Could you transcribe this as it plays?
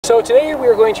So today we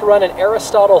are going to run an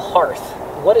Aristotle Hearth.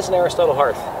 What is an Aristotle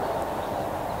Hearth?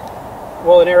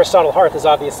 Well, an Aristotle Hearth is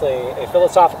obviously a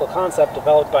philosophical concept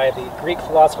developed by the Greek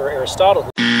philosopher Aristotle.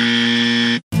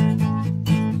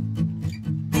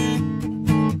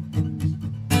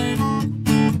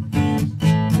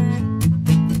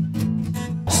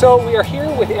 So we are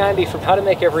here with Andy from How to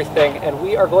Make Everything, and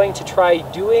we are going to try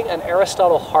doing an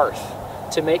Aristotle Hearth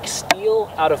to make steel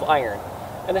out of iron.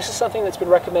 And this is something that's been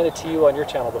recommended to you on your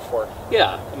channel before.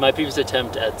 Yeah, my previous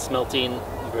attempt at smelting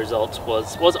the result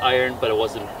was iron, but it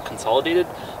wasn't consolidated,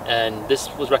 and this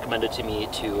was recommended to me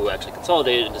to actually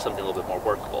consolidate it into something a little bit more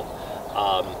workable.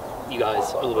 You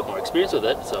guys are a little bit more experienced with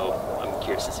it, so I'm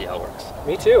curious to see how it works.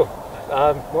 Me too.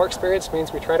 More experience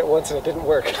means we tried it once and it didn't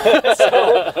work.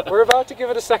 So we're about to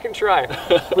give it a second try.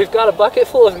 We've got a bucket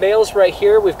full of nails right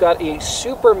here. We've got a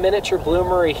super miniature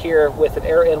bloomery here with an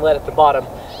air inlet at the bottom.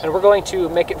 And we're going to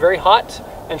make it very hot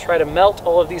and try to melt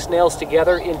all of these nails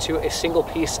together into a single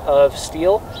piece of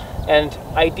steel. And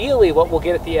ideally what we'll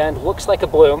get at the end looks like a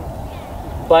bloom,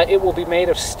 but it will be made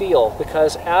of steel,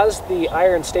 because as the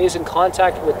iron stays in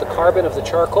contact with the carbon of the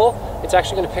charcoal, it's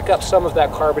actually going to pick up some of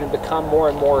that carbon and become more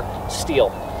and more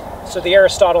steel. So the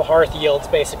Aristotle Hearth yields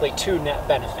basically two net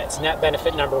benefits. Net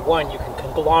benefit number one, you can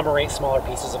conglomerate smaller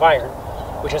pieces of iron,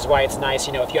 which is why it's nice,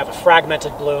 you know, if you have a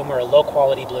fragmented bloom or a low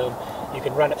quality bloom, you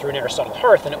can run it through an Aristotle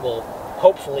Hearth and it will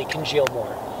hopefully congeal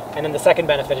more. And then the second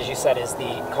benefit, as you said, is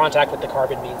the contact with the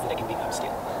carbon means that it can become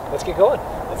steel. Let's get going.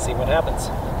 Let's see what happens.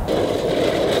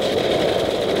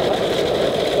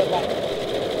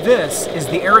 This is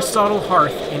the Aristotle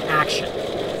Hearth in action.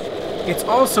 It's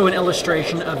also an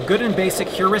illustration of good and basic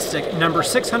heuristic number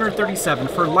 637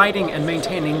 for lighting and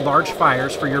maintaining large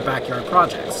fires for your backyard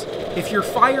projects. If your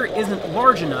fire isn't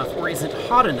large enough or isn't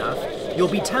hot enough, you'll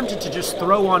be tempted to just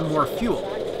throw on more fuel.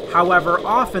 However,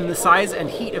 often the size and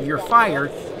heat of your fire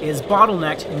is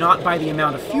bottlenecked not by the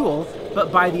amount of fuel,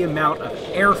 but by the amount of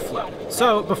airflow.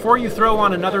 So, before you throw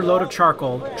on another load of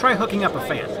charcoal, try hooking up a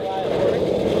fan.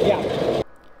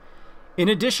 In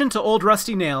addition to old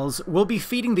rusty nails, we'll be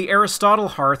feeding the Aristotle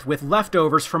Hearth with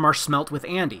leftovers from our smelt with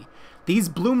Andy. These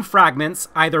bloom fragments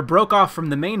either broke off from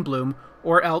the main bloom,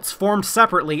 or else formed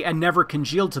separately and never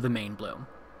congealed to the main bloom.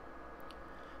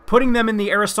 Putting them in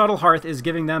the Aristotle Hearth is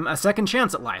giving them a second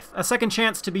chance at life, a second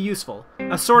chance to be useful.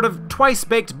 A sort of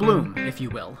twice-baked bloom, if you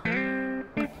will. I'd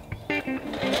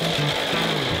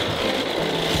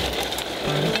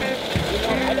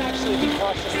actually be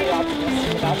cautiously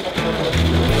optimistic about putting it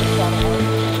in the Aristotle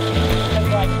Hearth.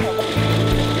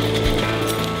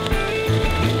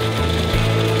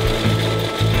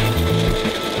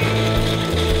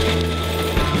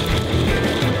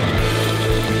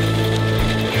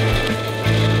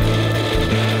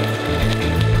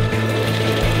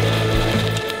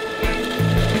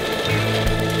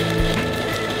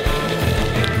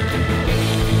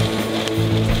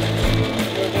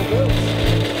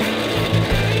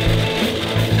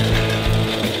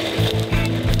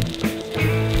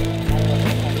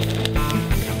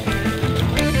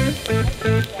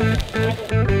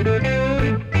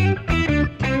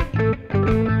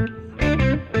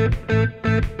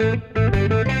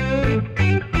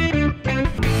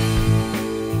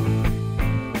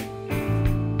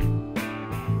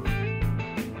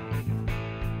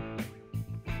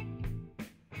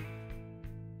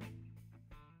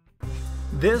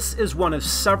 This is one of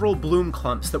several bloom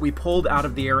clumps that we pulled out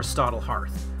of the Aristotle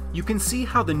Hearth. You can see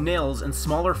how the nails and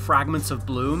smaller fragments of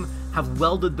bloom have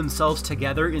welded themselves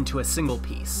together into a single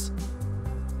piece.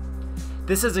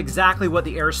 This is exactly what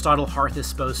the Aristotle Hearth is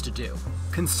supposed to do: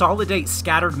 consolidate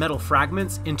scattered metal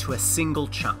fragments into a single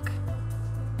chunk.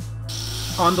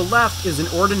 On the left is an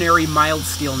ordinary mild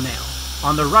steel nail.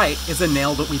 On the right is a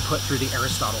nail that we put through the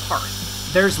Aristotle Hearth.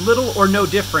 There's little or no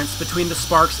difference between the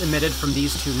sparks emitted from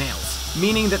these two nails,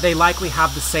 meaning that they likely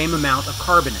have the same amount of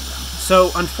carbon in them.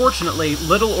 So, unfortunately,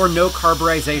 little or no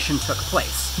carburization took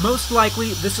place. Most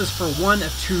likely, this is for one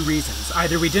of two reasons.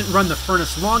 Either we didn't run the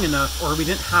furnace long enough, or we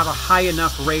didn't have a high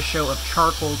enough ratio of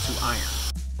charcoal to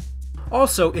iron.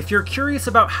 Also, if you're curious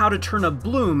about how to turn a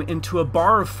bloom into a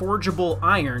bar of forgeable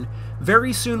iron,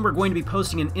 very soon we're going to be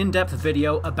posting an in-depth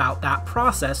video about that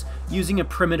process using a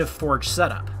primitive forge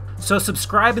setup. So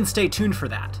subscribe and stay tuned for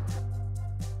that.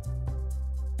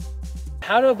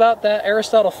 How about that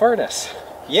Aristotle furnace?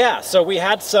 Yeah, so we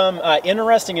had some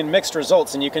interesting and mixed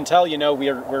results, and you can tell, you know,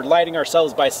 we're lighting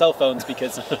ourselves by cell phones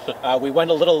because we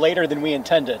went a little later than we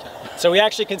intended. So we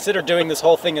actually considered doing this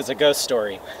whole thing as a ghost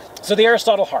story. So the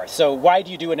Aristotle Hearth. So why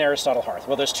do you do an Aristotle Hearth?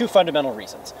 Well, there's two fundamental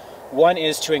reasons. One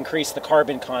is to increase the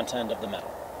carbon content of the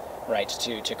metal, right?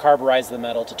 To carburize the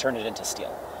metal, to turn it into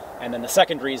steel. And then the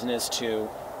second reason is to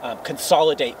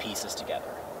consolidate pieces together.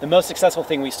 The most successful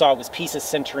thing we saw was pieces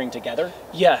centering together.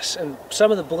 Yes, and some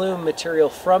of the bloom material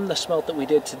from the smelt that we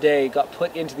did today got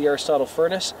put into the Aristotle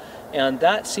furnace, and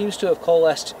that seems to have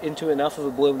coalesced into enough of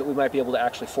a bloom that we might be able to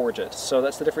actually forge it. So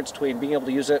that's the difference between being able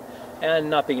to use it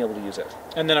and not being able to use it.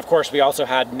 And then of course we also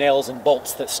had nails and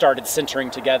bolts that started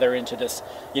centering together into this,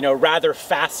 you know, rather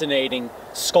fascinating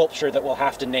sculpture that we'll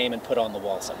have to name and put on the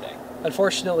wall someday.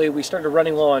 Unfortunately, we started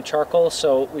running low on charcoal,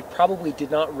 so we probably did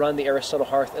not run the Aristotle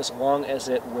Hearth as long as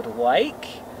it would like.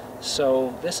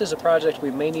 So this is a project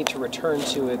we may need to return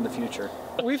to in the future.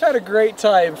 We've had a great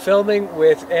time filming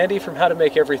with Andy from How to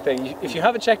Make Everything. If you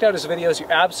haven't checked out his videos, you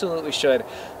absolutely should.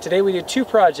 Today we did 2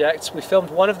 projects. We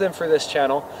filmed one of them for this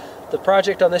channel. The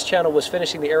project on this channel was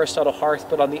finishing the Aristotle Hearth,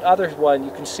 but on the other one you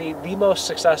can see the most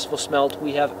successful smelt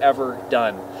we have ever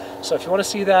done. So if you want to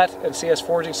see that and see us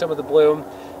forging some of the bloom,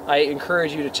 I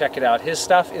encourage you to check it out. His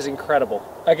stuff is incredible.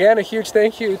 Again, a huge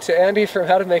thank you to Andy from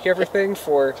How to Make Everything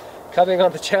for coming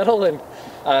on the channel and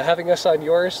having us on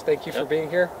yours. Thank you for being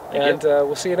here. And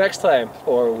we'll see you next time.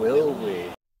 Or will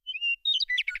we?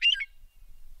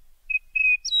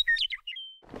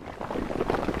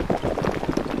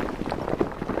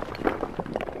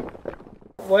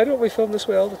 Why don't we film this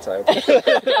way all the time?